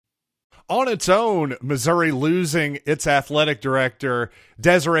On its own, Missouri losing its athletic director,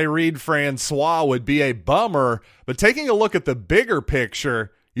 Desiree Reed-Francois, would be a bummer, but taking a look at the bigger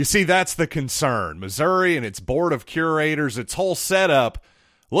picture, you see that's the concern. Missouri and its board of curators, its whole setup,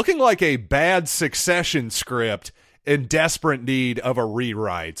 looking like a bad Succession script in desperate need of a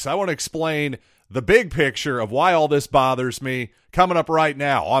rewrite. So I want to explain the big picture of why all this bothers me coming up right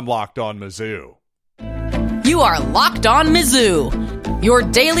now on Locked On Mizzou. You are Locked On Mizzou, your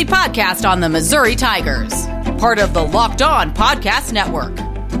daily podcast on the Missouri Tigers, part of the Locked On Podcast Network,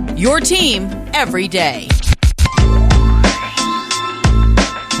 your team every day.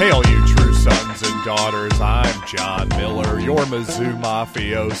 Hey, all you true sons and daughters, I'm John Miller, your Mizzou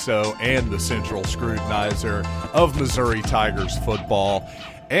mafioso and the central scrutinizer of Missouri Tigers football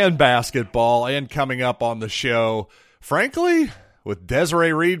and basketball. And coming up on the show, frankly, with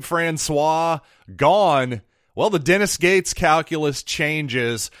Desiree Reed-Francois gone, well, the Dennis Gates calculus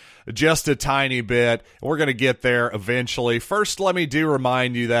changes just a tiny bit. We're going to get there eventually. First, let me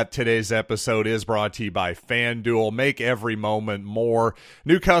remind you that today's episode is brought to you by FanDuel. Make every moment more.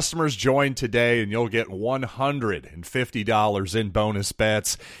 New customers join today and you'll get $150 in bonus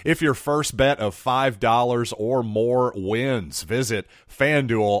bets if your first bet of $5 or more wins. Visit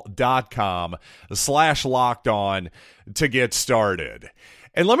FanDuel.com/lockedon to get started.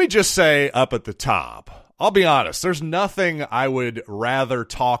 And let me just say up at the top, I'll be honest, there's nothing I would rather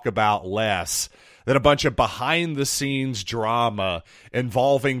talk about less than a bunch of behind-the-scenes drama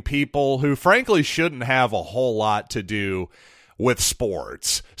involving people who frankly shouldn't have a whole lot to do with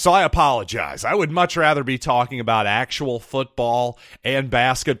sports. So I apologize. I would much rather be talking about actual football and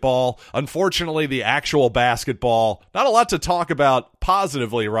basketball. Unfortunately, the actual basketball, not a lot to talk about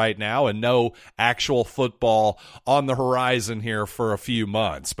positively right now, and no actual football on the horizon here for a few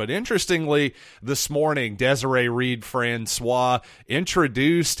months. But interestingly, this morning, Desiree Reed-Francois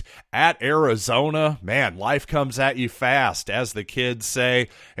introduced at Arizona. Man, life comes at you fast, as the kids say.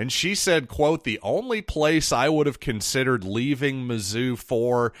 And she said, quote, "The only place I would have considered leaving Mizzou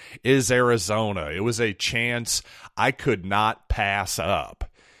for is Arizona. It was a chance I could not pass up."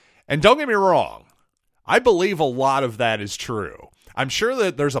 And don't get me wrong, I believe a lot of that is true. I'm sure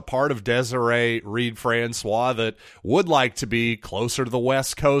that there's a part of Desiree Reed-Francois that would like to be closer to the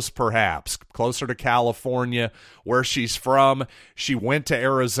West Coast, perhaps, closer to California, where she's from. She went to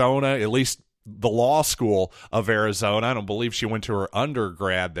Arizona, at least the law school of Arizona. I don't believe she went to her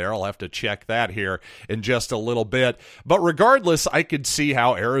undergrad there. I'll have to check that here in just a little bit. But regardless, I could see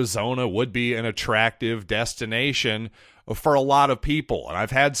how Arizona would be an attractive destination for a lot of people. And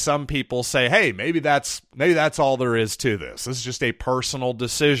I've had some people say, hey, maybe that's all there is to this. This is just a personal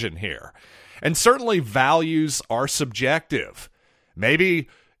decision here. And certainly values are subjective. Maybe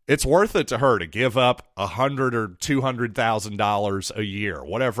it's worth it to her to give up $100,000 or $200,000 a year,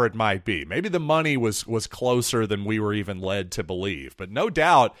 whatever it might be. Maybe the money was closer than we were even led to believe. But no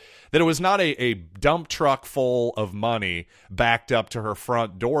doubt that it was not a dump truck full of money backed up to her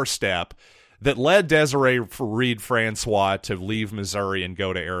front doorstep that led Desiree Reed-Francois to leave Missouri and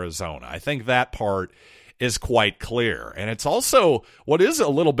go to Arizona. I think that part is quite clear. And it's also, what is a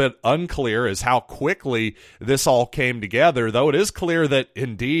little bit unclear is how quickly this all came together, though it is clear that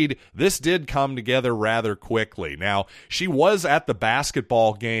indeed this did come together rather quickly. Now, she was at the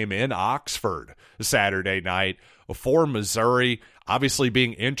basketball game in Oxford Saturday night for Missouri, obviously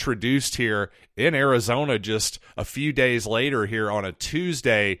being introduced here in Arizona just a few days later here on a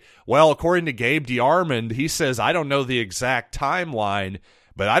Tuesday. Well, according to Gabe DeArmond, he says, I don't know the exact timeline,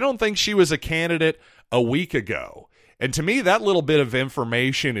 but I don't think she was a candidate a week ago. And to me, that little bit of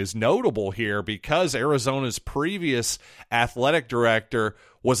information is notable here because Arizona's previous athletic director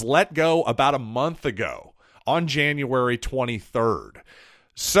was let go about a month ago on January 23rd.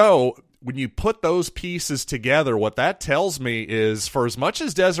 So when you put those pieces together, what that tells me is, for as much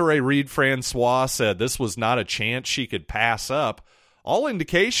as Desiree Reed-Francois said this was not a chance she could pass up, all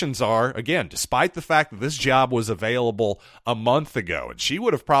indications are, again, despite the fact that this job was available a month ago, and she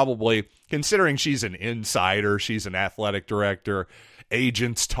would have probably, considering she's an insider, she's an athletic director,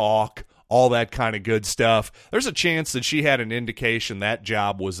 agents talk, all that kind of good stuff, there's a chance that she had an indication that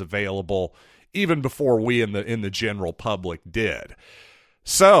job was available even before we in the general public did.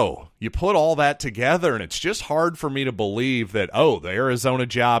 So you put all that together, and it's just hard for me to believe that, oh, the Arizona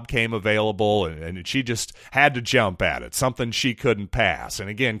job came available and she just had to jump at it, something she couldn't pass. And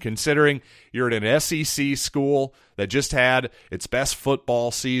again, considering you're at an SEC school that just had its best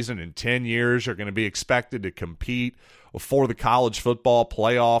football season in 10 years, you're going to be expected to compete for the college football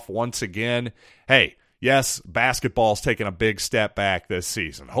playoff once again. Hey, yes, basketball's taken a big step back this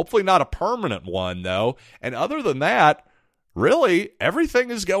season. Hopefully not a permanent one, though. And other than that, really,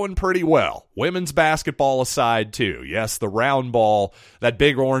 everything is going pretty well. Women's basketball aside, too. Yes, the round ball, that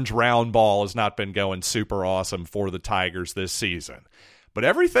big orange round ball, has not been going super awesome for the Tigers this season. But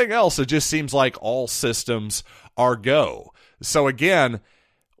everything else, it just seems like all systems are go. So again,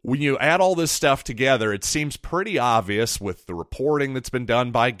 when you add all this stuff together, it seems pretty obvious with the reporting that's been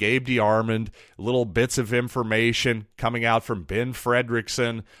done by Gabe DeArmond, little bits of information coming out from Ben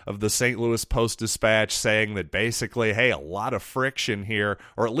Fredrickson of the St. Louis Post-Dispatch saying that basically, hey, a lot of friction here,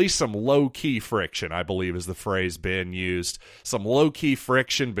 or at least some low-key friction, I believe is the phrase Ben used, some low-key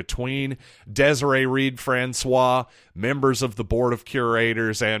friction between Desiree Reed-Francois, members of the Board of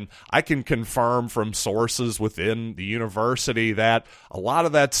Curators, and I can confirm from sources within the university that a lot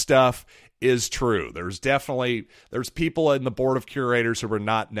of that stuff is true. There's people in the Board of Curators who are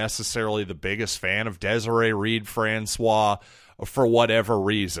not necessarily the biggest fan of Desiree Reed-Francois for whatever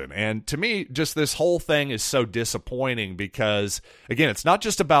reason. And to me, just this whole thing is so disappointing because, again, it's not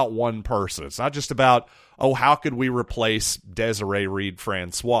just about one person. It's not just about, oh, how could we replace Desiree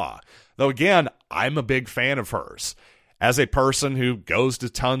Reed-Francois? Though, again, I'm a big fan of hers. As a person who goes to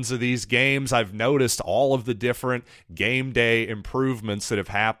tons of these games, I've noticed all of the different game day improvements that have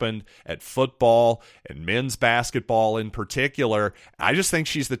happened at football and men's basketball in particular. I just think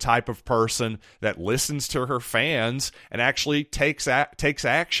she's the type of person that listens to her fans and actually takes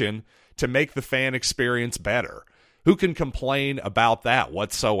action to make the fan experience better. Who can complain about that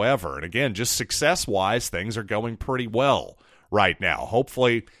whatsoever? And again, just success-wise, things are going pretty well right now.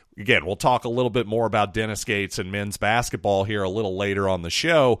 Hopefully, again, we'll talk a little bit more about Dennis Gates and men's basketball here a little later on the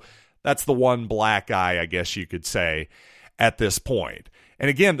show. That's the one black eye, I guess you could say, at this point. And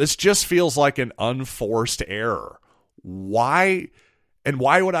again, this just feels like an unforced error. Why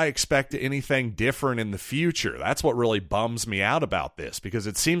would I expect anything different in the future? That's what really bums me out about this, because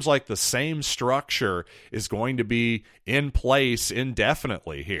it seems like the same structure is going to be in place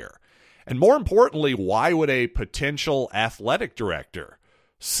indefinitely here. And more importantly, why would a potential athletic director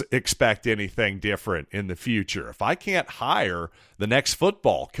expect anything different in the future? If I can't hire the next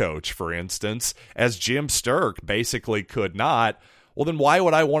football coach, for instance, as Jim Sturck basically could not, well, then why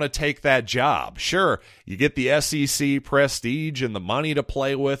would I want to take that job? Sure, you get the SEC prestige and the money to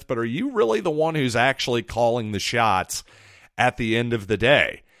play with, but are you really the one who's actually calling the shots at the end of the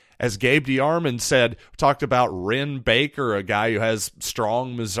day? As Gabe DeArmond said, talked about Ren Baker, a guy who has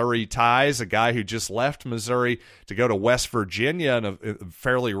strong Missouri ties, a guy who just left Missouri to go to West Virginia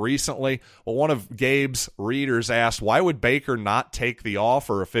fairly recently. Well, one of Gabe's readers asked, why would Baker not take the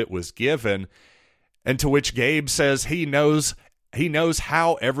offer if it was given? And to which Gabe says he knows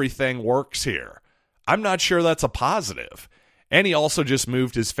how everything works here. I'm not sure that's a positive. And he also just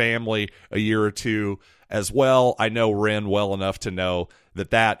moved his family a year or two as well. I know Ren well enough to know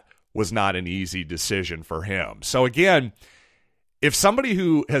that was not an easy decision for him. So again, if somebody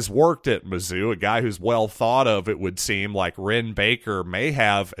who has worked at Mizzou, a guy who's well thought of, it would seem like Ren Baker may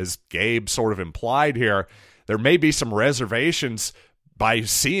have, as Gabe sort of implied here, there may be some reservations by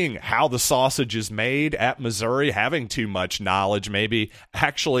seeing how the sausage is made at Missouri, having too much knowledge, maybe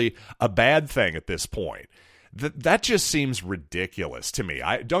actually a bad thing at this point. That just seems ridiculous to me.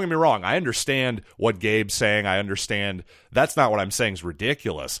 Don't get me wrong. I understand what Gabe's saying. I understand that's not what I'm saying is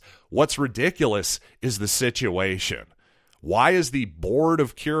ridiculous. What's ridiculous is the situation. Why is the Board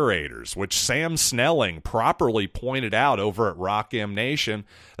of Curators, which Sam Snelling properly pointed out over at Rock M Nation,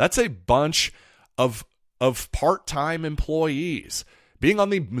 that's a bunch of part-time employees. Being on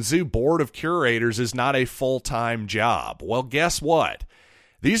the Mizzou Board of Curators is not a full-time job. Well, guess what?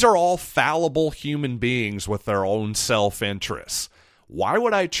 These are all fallible human beings with their own self-interests. Why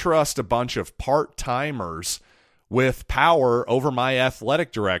would I trust a bunch of part-timers with power over my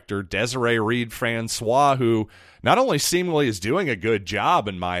athletic director, Desiree Reed-Francois, who not only seemingly is doing a good job,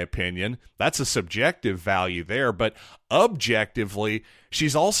 in my opinion, that's a subjective value there, but objectively,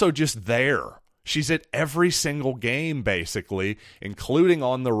 she's also just there. She's at every single game, basically, including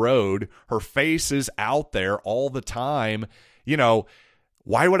on the road. Her face is out there all the time.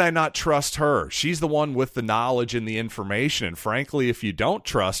 Why would I not trust her? She's the one with the knowledge and the information. And frankly, if you don't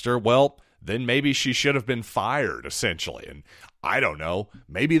trust her, well, then maybe she should have been fired, essentially. And I don't know.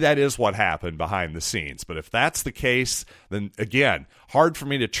 Maybe that is what happened behind the scenes. But if that's the case, then again, hard for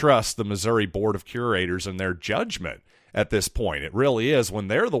me to trust the Missouri Board of Curators and their judgment at this point. It really is, when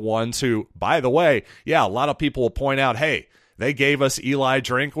they're the ones who, by the way, a lot of people will point out, hey, they gave us Eli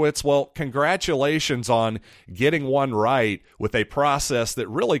Drinkwitz. Well, congratulations on getting one right with a process that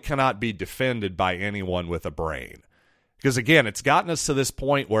really cannot be defended by anyone with a brain. Because, again, it's gotten us to this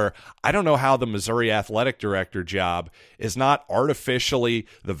point where I don't know how the Missouri athletic director job is not artificially,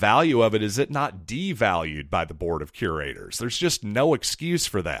 the value of it, is it not devalued by the board of curators? There's just no excuse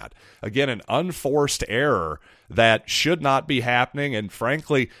for that. Again, an unforced error that should not be happening. And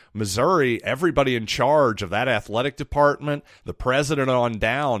frankly, Missouri, everybody in charge of that athletic department, the president on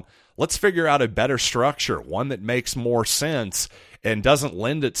down, let's figure out a better structure, one that makes more sense and doesn't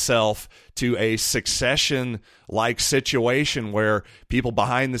lend itself to a succession-like situation where people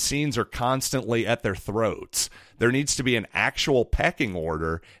behind the scenes are constantly at their throats. There needs to be an actual pecking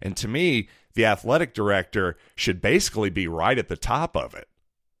order, and to me, the athletic director should basically be right at the top of it.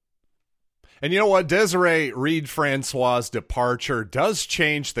 And you know what? Desiree Reed-Francois' departure does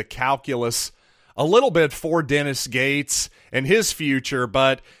change the calculus a little bit for Dennis Gates and his future,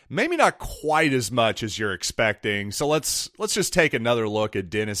 but maybe not quite as much as you're expecting. So let's just take another look at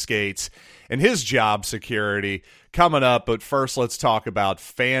Dennis Gates and his job security coming up. But first, let's talk about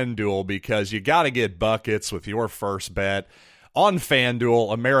FanDuel, because you got to get buckets with your first bet on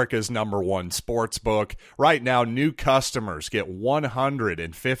FanDuel, America's #1 sports book. Right now, new customers get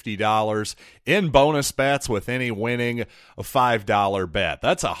 $150 in bonus bets with any winning a $5 bet.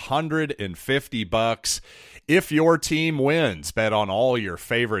 That's $150. If your team wins, bet on all your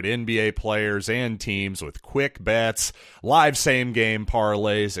favorite NBA players and teams with quick bets, live same-game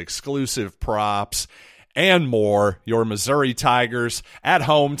parlays, exclusive props, and more. Your Missouri Tigers at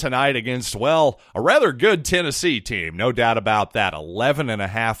home tonight against, well, a rather good Tennessee team. No doubt about that.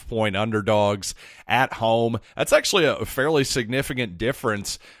 11.5-point underdogs at home. That's actually a fairly significant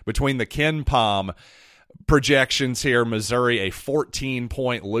difference between the KenPom projections here. Missouri, a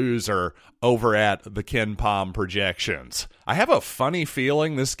 14-point loser over at the KenPom projections. I have a funny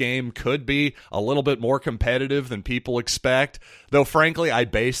feeling this game could be a little bit more competitive than people expect, though frankly I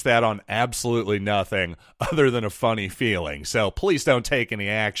base that on absolutely nothing other than a funny feeling. So please don't take any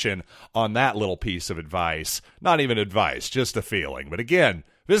action on that little piece of advice. Not even advice, just a feeling. But again,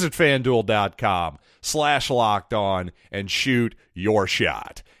 visit FanDuel.com/lockedon and shoot your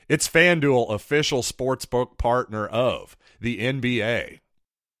shot. It's FanDuel, official sportsbook partner of the NBA.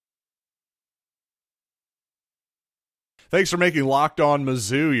 Thanks for making Locked On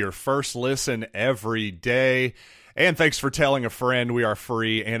Mizzou your first listen every day. And thanks for telling a friend. We are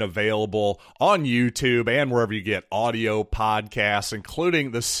free and available on YouTube and wherever you get audio podcasts,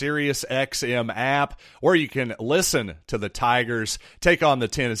 including the SiriusXM app, where you can listen to the Tigers take on the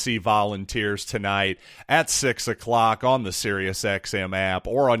Tennessee Volunteers tonight at 6 o'clock on the SiriusXM app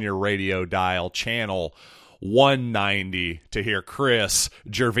or on your radio dial channel 190 to hear Chris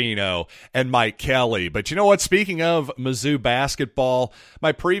Gervino and Mike Kelly. But you know what? Speaking of Mizzou basketball,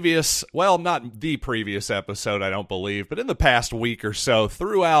 my previous, well, not the previous episode, I don't believe, but in the past week or so,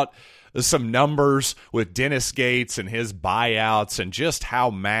 threw out some numbers with Dennis Gates and his buyouts and just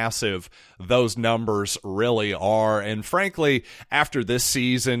how massive those numbers really are. And frankly, after this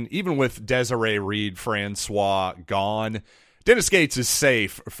season, even with Desiree Reed-Francois gone, Dennis Gates is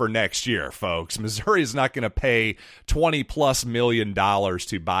safe for next year, folks. Missouri is not going to pay $20+ million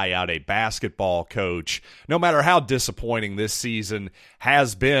to buy out a basketball coach, no matter how disappointing this season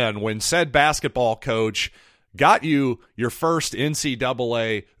has been, when said basketball coach got you your first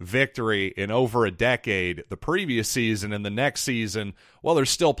NCAA victory in over a decade the previous season, and the next season, well, there's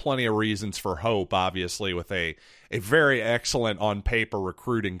still plenty of reasons for hope, obviously, with a very excellent on-paper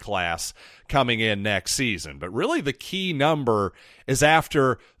recruiting class coming in next season. But really the key number is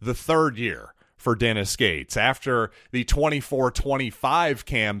after the third year for Dennis Gates. After the 24-25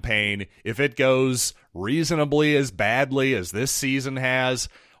 campaign, if it goes reasonably as badly as this season has,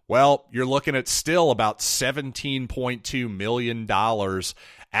 well, you're looking at still about $17.2 million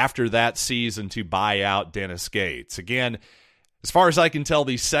after that season to buy out Dennis Gates. Again, as far as I can tell,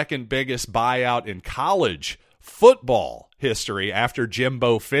 the second biggest buyout in college football history after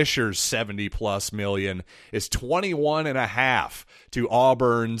Jimbo Fisher's $70+ million is 21.5 to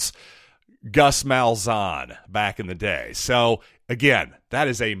Auburn's Gus Malzahn back in the day. So again, that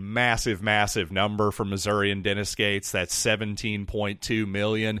is a massive, massive number for Missouri and Dennis Gates. That's $17.2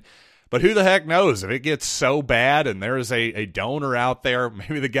 million. But who the heck knows? If it gets so bad and there is a donor out there,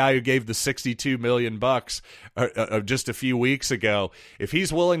 maybe the guy who gave the $62 million just a few weeks ago, if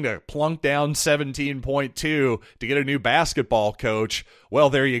he's willing to plunk down 17.2 to get a new basketball coach, well,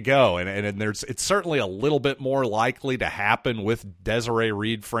 there you go. And it's certainly a little bit more likely to happen with Desiree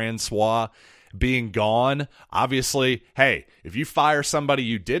Reed-Francois being gone. Obviously, hey, if you fire somebody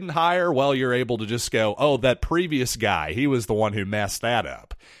you didn't hire, well, you're able to just go, oh, that previous guy, he was the one who messed that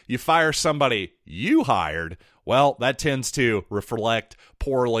up. You fire somebody you hired, well, that tends to reflect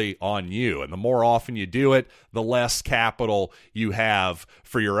poorly on you. And the more often you do it, the less capital you have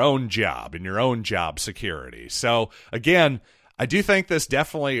for your own job and your own job security. So again, I do think this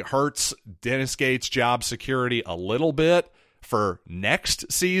definitely hurts Dennis Gates' job security a little bit for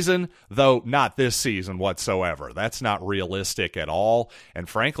next season, though not this season whatsoever. That's not realistic at all. And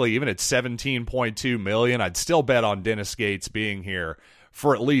frankly, even at $17.2 million, I'd still bet on Dennis Gates being here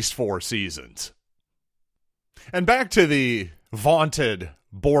for at least 4 seasons. And back to the vaunted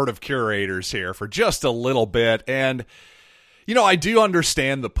board of curators here for just a little bit. And, you know, I do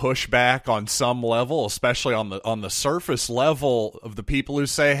understand the pushback on some level, especially on the surface level of the people who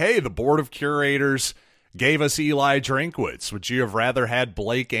say, hey, the board of curators gave us Eli Drinkwitz. Would you have rather had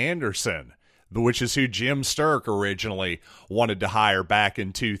Blake Anderson, which is who Jim Sturck originally wanted to hire back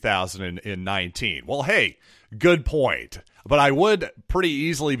in 2019? Well, hey, good point. But I would pretty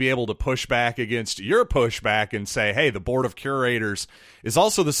easily be able to push back against your pushback and say, hey, the board of curators is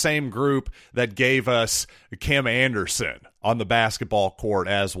also the same group that gave us Kim Anderson on the basketball court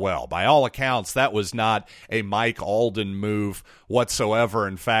as well. By all accounts, that was not a Mike Alden move whatsoever.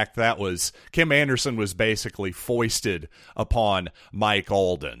 In fact, Kim Anderson was basically foisted upon Mike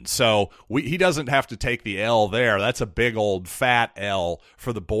Alden. So he doesn't have to take the L there. That's a big old fat L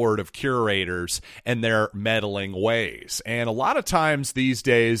for the board of curators and their meddling ways. And a lot of times these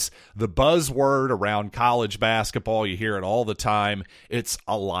days, the buzzword around college basketball, you hear it all the time, it's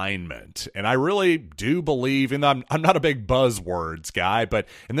alignment. And I really do believe, and I'm not a big buzzwords guy, but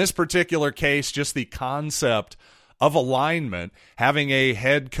in this particular case, just the concept of alignment, having a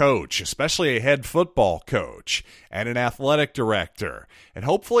head coach, especially a head football coach, and an athletic director. And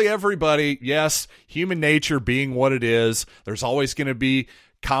hopefully everybody, yes, human nature being what it is, there's always going to be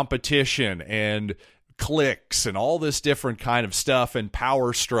competition and cliques and all this different kind of stuff and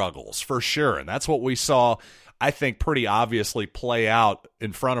power struggles for sure. And that's what we saw, I think, pretty obviously play out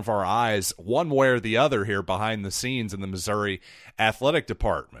in front of our eyes one way or the other here behind the scenes in the Missouri athletic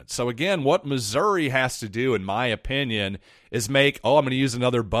department. So again, what Missouri has to do, in my opinion, is make, I'm going to use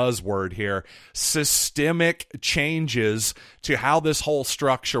another buzzword here, systemic changes to how this whole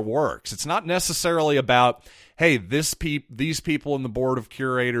structure works. It's not necessarily about, hey, these people in the board of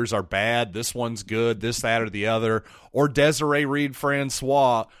curators are bad, this one's good, this, that, or the other, or Desiree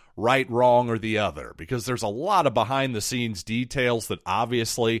Reed-Francois, right, wrong, or the other, because there's a lot of behind-the-scenes details that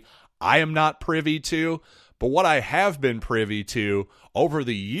obviously I am not privy to, but what I have been privy to over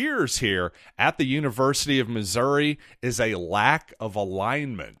the years here at the University of Missouri is a lack of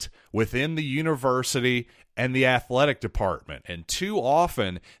alignment within the university and the athletic department. And too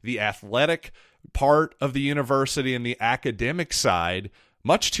often, the athletic part of the university and the academic side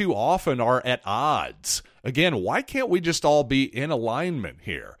much too often are at odds. Again, why can't we just all be in alignment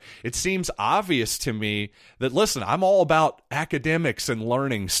here? It seems obvious to me that, listen, I'm all about academics and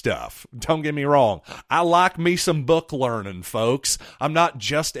learning stuff. Don't get me wrong. I like me some book learning, folks. I'm not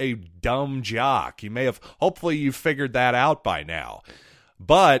just a dumb jock. Hopefully you've figured that out by now.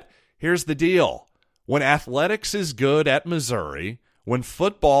 But here's the deal. When athletics is good at Missouri, when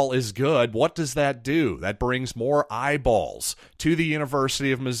football is good, what does that do? That brings more eyeballs to the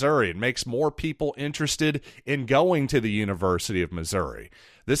University of Missouri. It makes more people interested in going to the University of Missouri.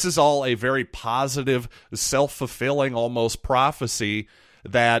 This is all a very positive, self-fulfilling almost prophecy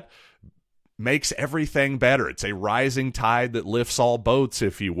that makes everything better. It's a rising tide that lifts all boats,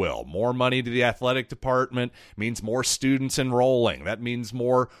 if you will. More money to the athletic department means more students enrolling. That means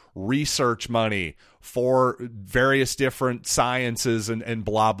more research money for various different sciences and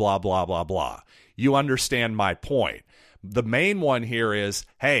blah, blah, blah, blah, blah. You understand my point. The main one here is,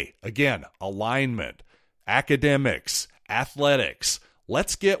 hey, again, alignment, academics, athletics.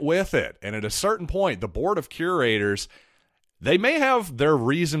 Let's get with it. And at a certain point, the board of curators, they may have their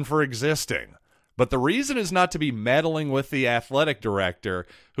reason for existing, but the reason is not to be meddling with the athletic director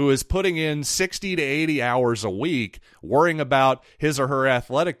who is putting in 60 to 80 hours a week worrying about his or her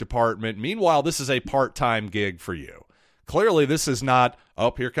athletic department. Meanwhile, this is a part-time gig for you. Clearly, this is not,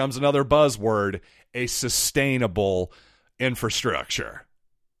 here comes another buzzword, a sustainable infrastructure.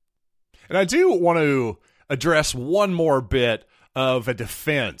 And I do want to address one more bit of a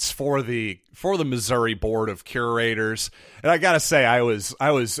defense for the Missouri Board of Curators. And I got to say, I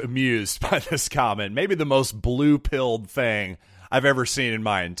was amused by this comment. Maybe the most blue-pilled thing I've ever seen in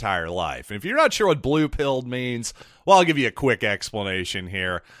my entire life. And if you're not sure what blue-pilled means, well, I'll give you a quick explanation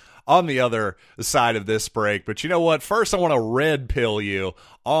here on the other side of this break. But you know what? First, I want to red pill you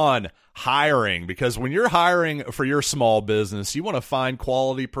on hiring, because when you're hiring for your small business, you want to find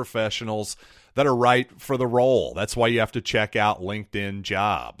quality professionals that are right for the role. That's why you have to check out LinkedIn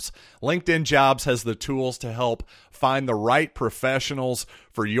Jobs. LinkedIn Jobs has the tools to help find the right professionals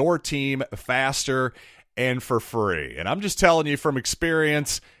for your team faster and for free. And I'm just telling you from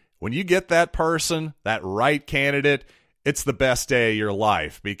experience, when you get that person, that right candidate, it's the best day of your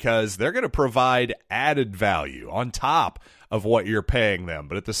life because they're going to provide added value on top of what you're paying them.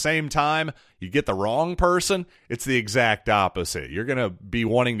 But at the same time, you get the wrong person, it's the exact opposite. You're going to be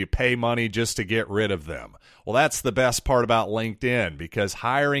wanting to pay money just to get rid of them. Well, that's the best part about LinkedIn because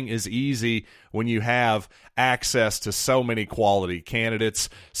hiring is easy when you have access to so many quality candidates.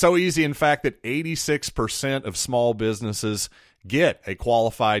 So easy, in fact, that 86% of small businesses get a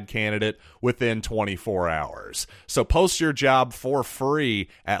qualified candidate within 24 hours. So post your job for free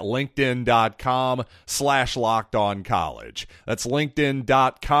at linkedin.com/lockedoncollege. That's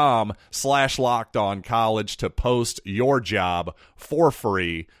linkedin.com/lockedoncollege to post your job for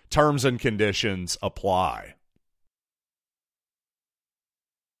free. Terms and conditions apply.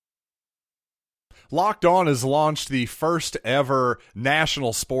 Locked On has launched the first ever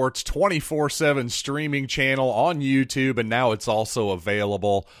national sports 24/7 streaming channel on YouTube, and now it's also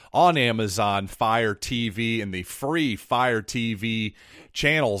available on Amazon Fire TV and the free Fire TV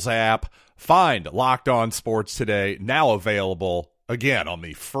channels app. Find Locked On Sports today, now available again on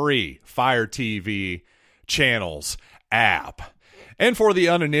the free Fire TV channels app. And for the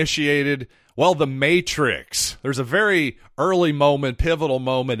uninitiated, well, The Matrix. There's a very early moment, pivotal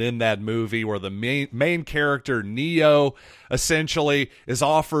moment in that movie where the main character, Neo, essentially is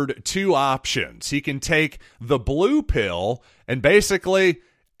offered two options. He can take the blue pill, and basically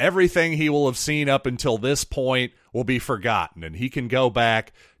everything he will have seen up until this point will be forgotten, and he can go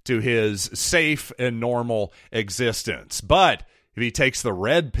back to his safe and normal existence. But if he takes the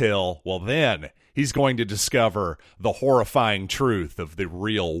red pill, well, then he's going to discover the horrifying truth of the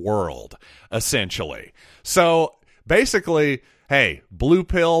real world, essentially. So basically, hey,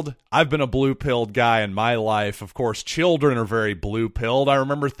 blue-pilled, I've been a blue-pilled guy in my life. Of course, children are very blue-pilled. I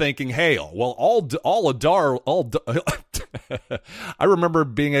remember thinking, hey, well, I remember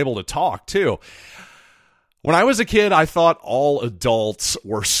being able to talk, too. When I was a kid, I thought all adults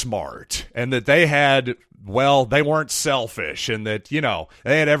were smart and that they had, well, they weren't selfish and that,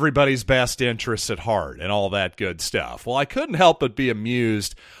 they had everybody's best interests at heart and all that good stuff. Well, I couldn't help but be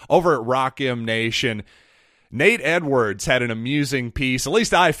amused over at Rock M Nation. Nate Edwards had an amusing piece. At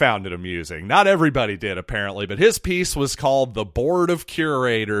least I found it amusing. Not everybody did, apparently, but his piece was called "The Board of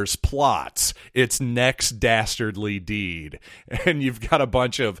Curators Plots Its Next Dastardly Deed." And you've got a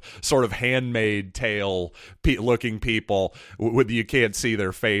bunch of sort of Handmaid's Tale looking people with, you can't see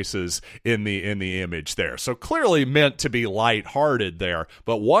their faces in the image there. So clearly meant to be lighthearted there.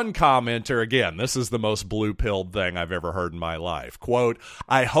 But one commenter, again, this is the most blue-pilled thing I've ever heard in my life. Quote,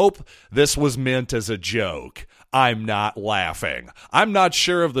 "I hope this was meant as a joke. I'm not laughing. I'm not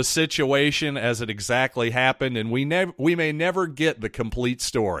sure of the situation as it exactly happened, and we may never get the complete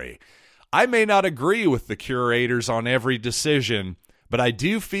story. I may not agree with the curators on every decision, but I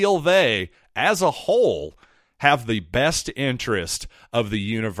do feel they, as a whole, have the best interest of the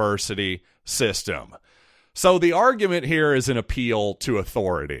university system." So the argument here is an appeal to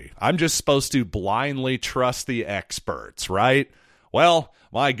authority. I'm just supposed to blindly trust the experts, right? Well,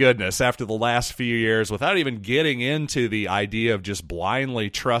 my goodness, after the last few years, without even getting into the idea of just blindly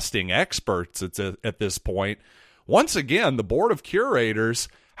trusting experts at this point, once again, the Board of Curators,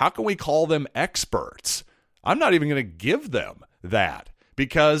 how can we call them experts? I'm not even going to give them that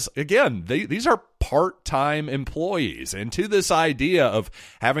because, again, these are part-time employees. And to this idea of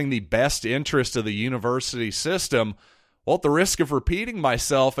having the best interest of the university system, well, at the risk of repeating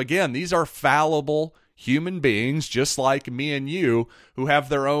myself, again, these are fallible human beings just like me and you who have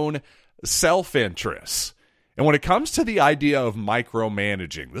their own self-interests. And when it comes to the idea of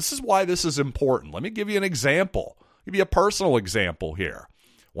micromanaging, this is why this is important. Let me give you an example. I'll give you a personal example here.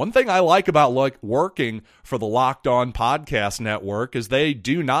 One thing I like about working for the Locked On Podcast Network is they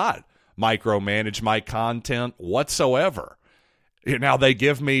do not micromanage my content whatsoever. Now, they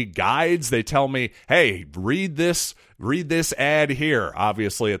give me guides. They tell me, hey, read this ad here,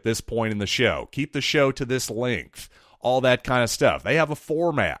 obviously, at this point in the show. Keep the show to this length, all that kind of stuff. They have a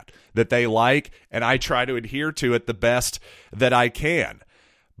format that they like, and I try to adhere to it the best that I can.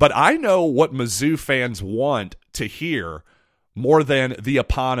 But I know what Mizzou fans want to hear more than the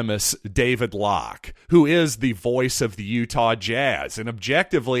eponymous David Locke, who is the voice of the Utah Jazz and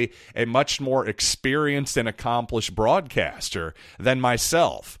objectively a much more experienced and accomplished broadcaster than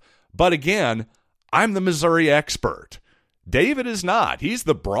myself. But again, I'm the Missouri expert. David is not. He's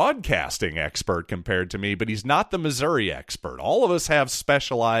the broadcasting expert compared to me, but he's not the Missouri expert. All of us have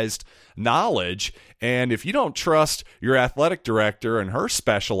specialized knowledge, and if you don't trust your athletic director and her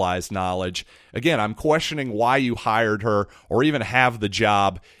specialized knowledge, again, I'm questioning why you hired her or even have the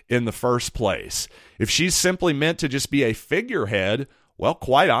job in the first place. If she's simply meant to just be a figurehead, well,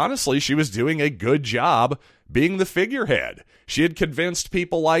 quite honestly, she was doing a good job being the figurehead. She had convinced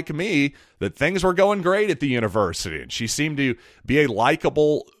people like me that things were going great at the university, and she seemed to be a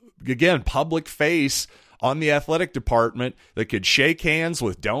likable, again, public face on the athletic department that could shake hands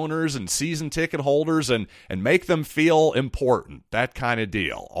with donors and season ticket holders and make them feel important, that kind of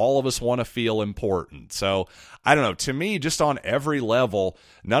deal. All of us want to feel important. So, I don't know, to me, just on every level,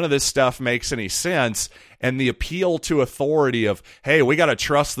 none of this stuff makes any sense, and the appeal to authority of, hey, we got to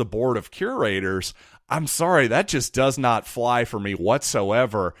trust the board of curators, I'm sorry, that just does not fly for me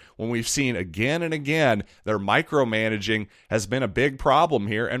whatsoever when we've seen again and again their micromanaging has been a big problem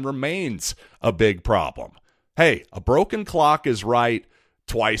here and remains a big problem. Hey, a broken clock is right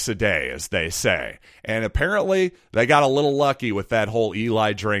twice a day, as they say. And apparently they got a little lucky with that whole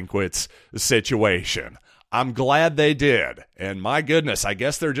Eli Drinkwitz situation. I'm glad they did. And my goodness, I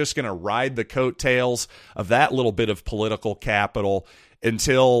guess they're just going to ride the coattails of that little bit of political capital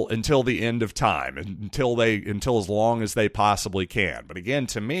until the end of time, until as long as they possibly can. But again,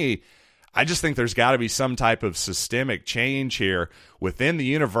 to me, I just think there's got to be some type of systemic change here within the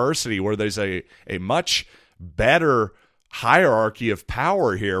university where there's a much better hierarchy of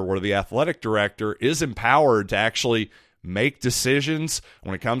power here, where the athletic director is empowered to actually make decisions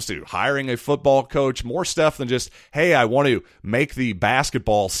when it comes to hiring a football coach, more stuff than just, hey, I want to make the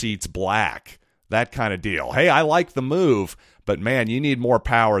basketball seats black, that kind of deal. Hey, I like the move, but man, you need more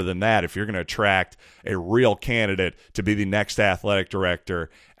power than that if you're going to attract a real candidate to be the next athletic director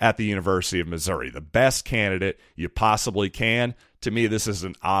at the University of Missouri. The best candidate you possibly can. To me, this is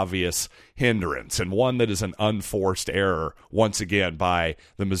an obvious hindrance and one that is an unforced error, once again, by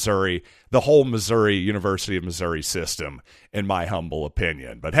the whole Missouri, University of Missouri system, in my humble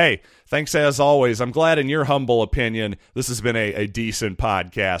opinion. But hey, thanks as always. I'm glad in your humble opinion, this has been a decent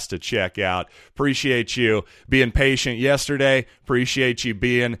podcast to check out. Appreciate you being patient yesterday. Appreciate you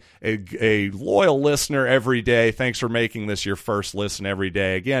being a loyal listener every day. Thanks for making this your first listen every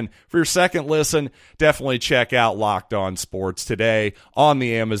day. Again, for your second listen, definitely check out Locked On Sports today on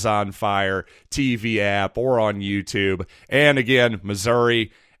the Amazon Fire TV app or on YouTube. And again,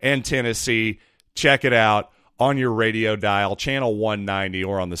 Missouri and Tennessee, check it out on your radio dial, channel 190,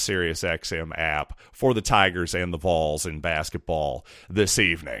 or on the SiriusXM app for the Tigers and the Vols in basketball this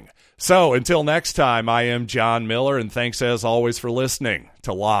evening. So until next time, I am John Miller, and thanks as always for listening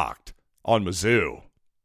to Locked on Mizzou.